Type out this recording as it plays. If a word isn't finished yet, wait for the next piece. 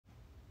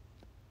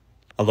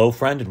Hello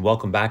friend and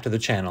welcome back to the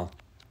channel.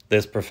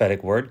 This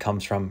prophetic word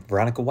comes from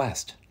Veronika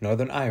West,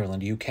 Northern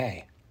Ireland,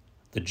 UK.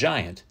 The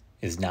giant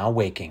is now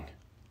waking.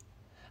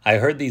 I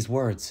heard these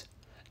words.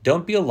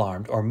 Don't be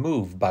alarmed or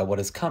moved by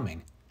what is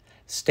coming.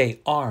 Stay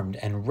armed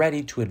and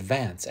ready to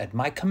advance at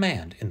my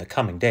command in the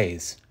coming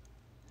days.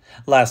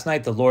 Last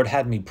night the Lord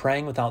had me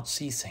praying without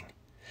ceasing.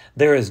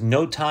 There is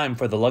no time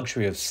for the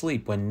luxury of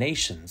sleep when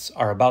nations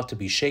are about to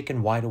be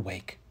shaken wide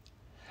awake.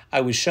 I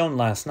was shown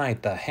last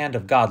night the hand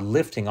of God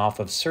lifting off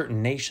of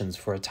certain nations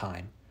for a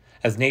time,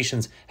 as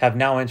nations have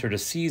now entered a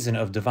season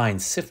of divine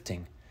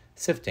sifting,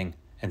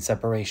 and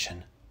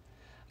separation.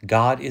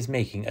 God is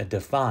making a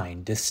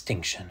divine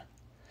distinction.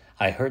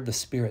 I heard the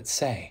Spirit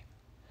say,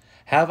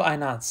 "Have I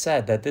not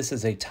said that this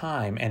is a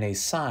time and a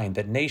sign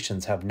that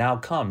nations have now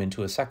come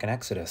into a second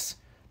Exodus,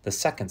 the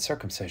second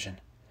circumcision?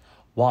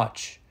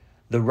 Watch.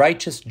 The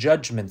righteous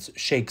judgments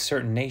shake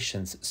certain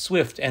nations,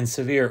 swift and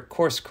severe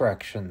course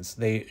corrections,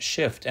 they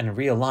shift and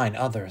realign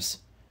others.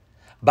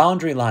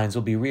 Boundary lines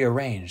will be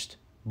rearranged,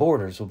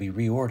 borders will be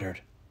reordered.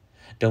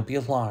 Don't be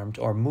alarmed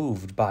or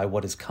moved by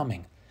what is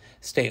coming.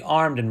 Stay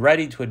armed and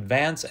ready to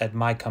advance at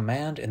my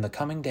command in the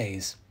coming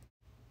days.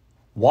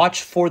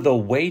 Watch, for the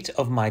weight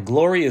of my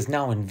glory is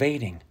now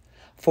invading.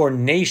 For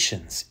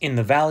nations in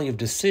the valley of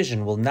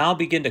decision will now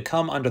begin to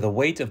come under the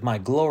weight of my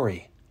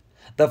glory.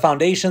 The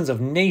foundations of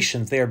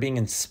nations, they are being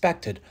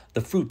inspected.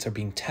 The fruits are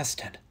being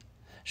tested.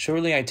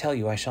 Surely I tell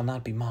you, I shall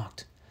not be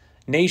mocked.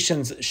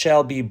 Nations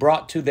shall be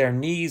brought to their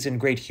knees in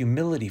great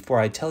humility, for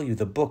I tell you,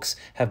 the books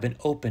have been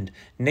opened.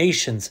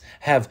 Nations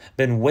have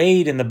been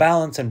weighed in the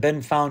balance and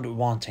been found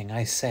wanting.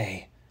 I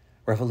say,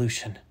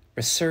 revolution,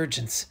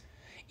 resurgence,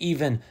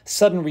 even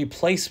sudden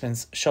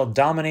replacements shall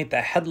dominate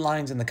the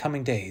headlines in the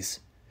coming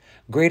days.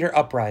 Greater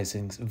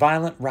uprisings,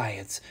 violent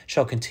riots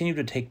shall continue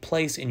to take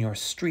place in your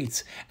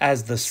streets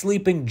as the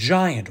sleeping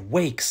giant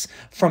wakes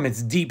from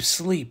its deep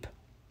sleep.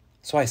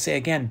 So I say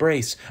again,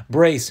 brace,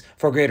 brace,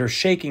 for greater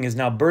shaking is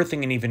now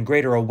birthing an even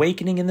greater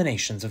awakening in the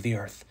nations of the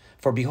earth.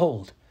 For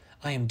behold,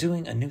 I am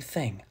doing a new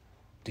thing.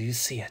 Do you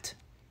see it?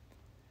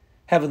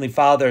 Heavenly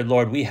Father,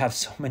 Lord, we have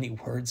so many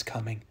words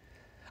coming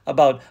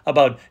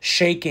about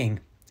shaking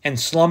and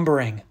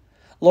slumbering.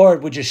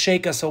 Lord, would you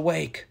shake us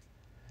awake?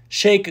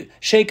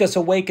 Shake us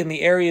awake in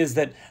the areas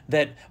that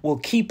will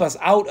keep us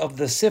out of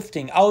the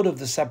sifting, out of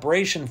the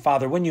separation,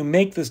 Father. When you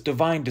make this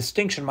divine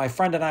distinction, my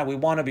friend and I, we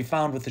want to be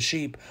found with the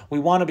sheep. We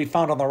want to be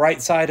found on the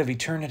right side of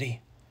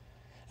eternity.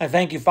 I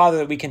thank you, Father,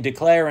 that we can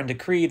declare and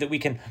decree, that we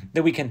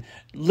can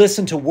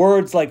listen to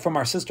words like from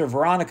our sister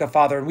Veronika,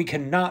 Father, and we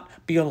cannot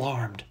be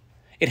alarmed.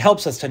 It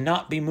helps us to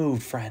not be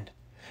moved, friend.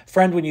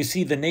 Friend, when you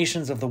see the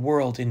nations of the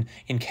world in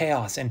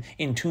chaos and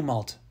in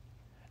tumult,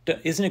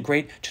 isn't it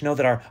great to know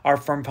that our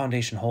firm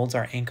foundation holds,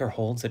 our anchor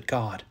holds, that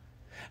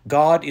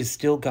God is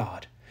still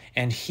God,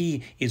 and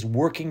he is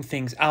working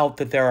things out,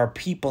 that there are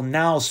people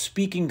now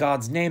speaking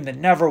God's name that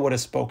never would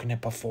have spoken it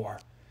before.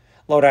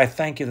 Lord, I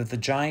thank you that the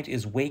giant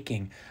is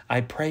waking.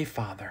 I pray,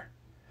 Father,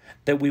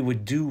 that we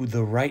would do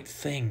the right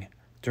thing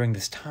during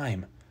this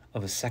time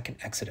of a second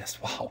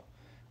Exodus. Wow,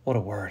 what a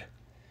word.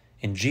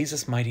 In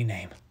Jesus' mighty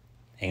name,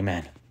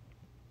 amen.